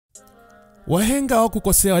Wahenga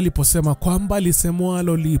hawakukosea waliposema kwamba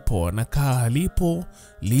lisemwalo lipo na kaa lipo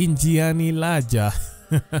linjiani laja.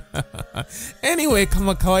 Anyway,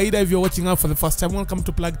 kama kawaida, if you're watching out for the first time, welcome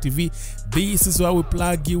to Plug TV. This is where we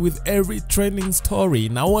plug you with every trending story.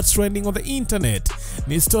 Now what's trending on the internet?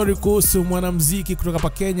 Ni story kuhusu mwanamuziki kutoka hapa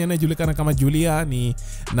Kenya anayejulikana kama Juliani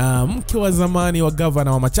na mke wa zamani wa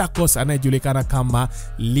governor wa Machakos anayejulikana kama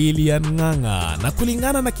Lillian Nganga. Na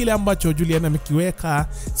kulingana na kile ambacho Juliani amekiweka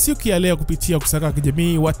siku ya leo kupitia kusaka wa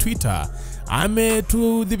kijamii wa Twitter,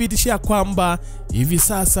 ametudhibitishia kwamba hivi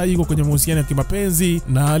sasa yuko kwenye mahusiano ya kimapenzi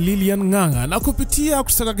na Lillian Nganga. Na kupitia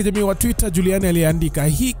kusaka kijamii wa Twitter, Juliani aliandika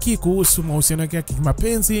hiki kuhusu mahusiano yake ya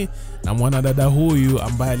kimapenzi na mwanadada huyu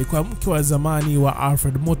ambaye alikuwa mke wa zamani wa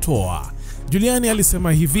Alfred Mutua. Juliani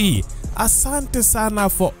alisema hivi: asante sana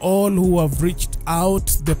for all who have reached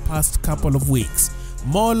out the past couple of weeks.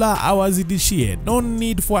 Mola awazidishie. No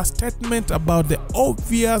need for a statement about the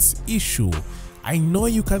obvious issue. I know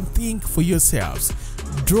you can think for yourselves.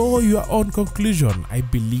 Draw your own conclusion. I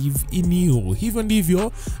believe in you. Hivyo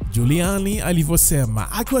ndivyo Juliani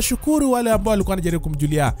alivyosema, akiwashukuru wale ambao walikuwa wanajaribu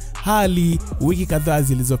kumjulia hali wiki kadhaa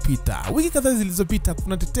zilizopita. Wiki kadhaa zilizopita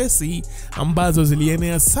kuna tetesi ambazo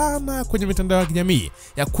zilienea sana kwenye mitandao ya kijamii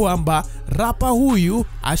ya kwamba rapa huyu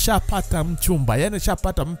ashapata mchumba, yani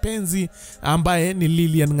ashapata mpenzi ambaye ni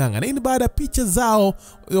Lillian Nganga. Na hii ni baada ya picha zao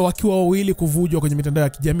wakiwa wawili kuvujwa kwenye mitandao ya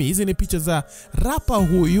kijamii. Hizi ni picha za rapa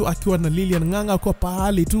huyu akiwa na Lillian Nganga kwa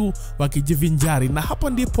pahali tu wakijivinjari. Na hapo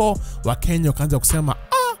ndipo Wakenya wakaanza kusema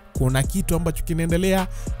kuna kitu ambacho kinaendelea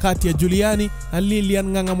kati ya Juliani na Lillian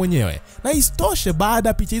Nganga mwenyewe. Na isitoshe, baada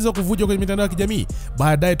ya picha hizo kuvujwa kwenye mitandao ya kijamii,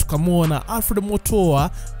 baadaye tukamwona Alfred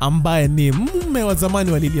Mutua ambaye ni mume wa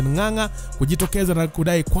zamani wa Lillian Nganga kujitokeza na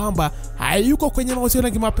kudai kwamba hayuko kwenye mahusiano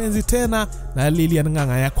ya kimapenzi tena na Lillian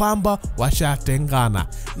Nganga, ya kwamba washatengana.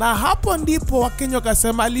 Na hapo ndipo Wakenya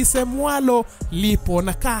wakasema lisemwalo lipo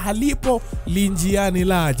na kaa halipo linjiani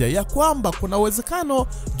laja, ya kwamba kuna uwezekano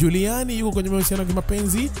Juliani yuko kwenye mahusiano ya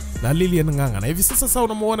kimapenzi na Lillian Nganga. Na hivi sasa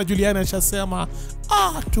unamuona Juliani ashasema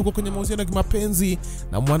tuko kwenye mahusiano ya kimapenzi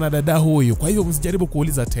na mwanadada huyu. Kwa hivyo msijaribu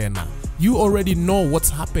kuuliza tena. You already know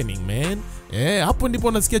what's happening, man. Hapo ndipo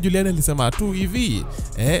unasikia Juliani alisema tu hivi,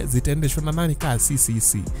 zitaendeshwa na nani kama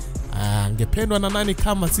sisi. Angependwa na nani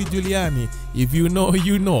kama si Juliani? If you know,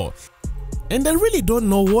 you know. And I really don't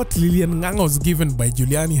know what Lillian Nganga was given by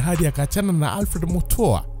Juliani hadi akachana na Alfred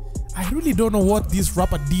Mutua. I really don't know what this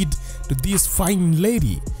rapper did to this fine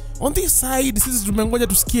lady. On this side, sisi tumengoja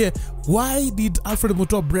tusikie why did Alfred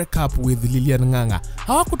Mutua break up with Lillian Nganga.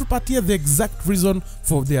 Hawakutupatia the exact reason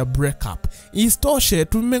for their breakup. Isitoshe,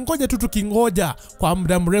 tumengoja tu tukingoja kwa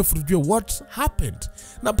muda mrefu tujue what happened.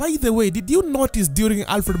 Na by the way, did you notice during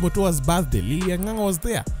Alfred Mutua's birthday, Lillian Nganga was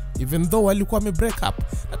there, even though walikuwa break up?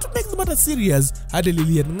 Na to make the matter serious, hadi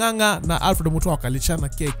Lillian Nganga na Alfred Mutua wakalishana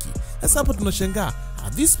keki. Sasa hapo tunashangaa,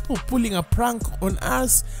 are these people pulling a prank on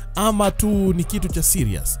us ama tu ni kitu cha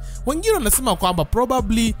serious? Wengine wanasema kwamba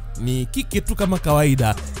probably ni kiki tu kama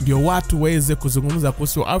kawaida ndio watu waweze kuzungumza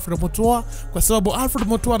kuhusu Alfred Mutua, kwa sababu Alfred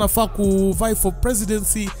Mutua anafaa kuvie for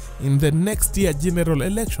presidency in the next year general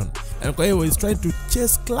election, and kwa hiyo is trying to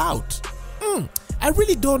chase clout. I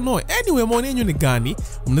really don't know. Anyway, maoni yenu ni gani?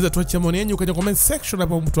 Mnaweza tuachia maoni yenu kwenye comment section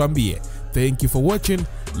hapo mtuambie. Thank you for watching.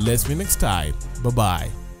 Let's meet next time. Bye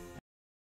bye.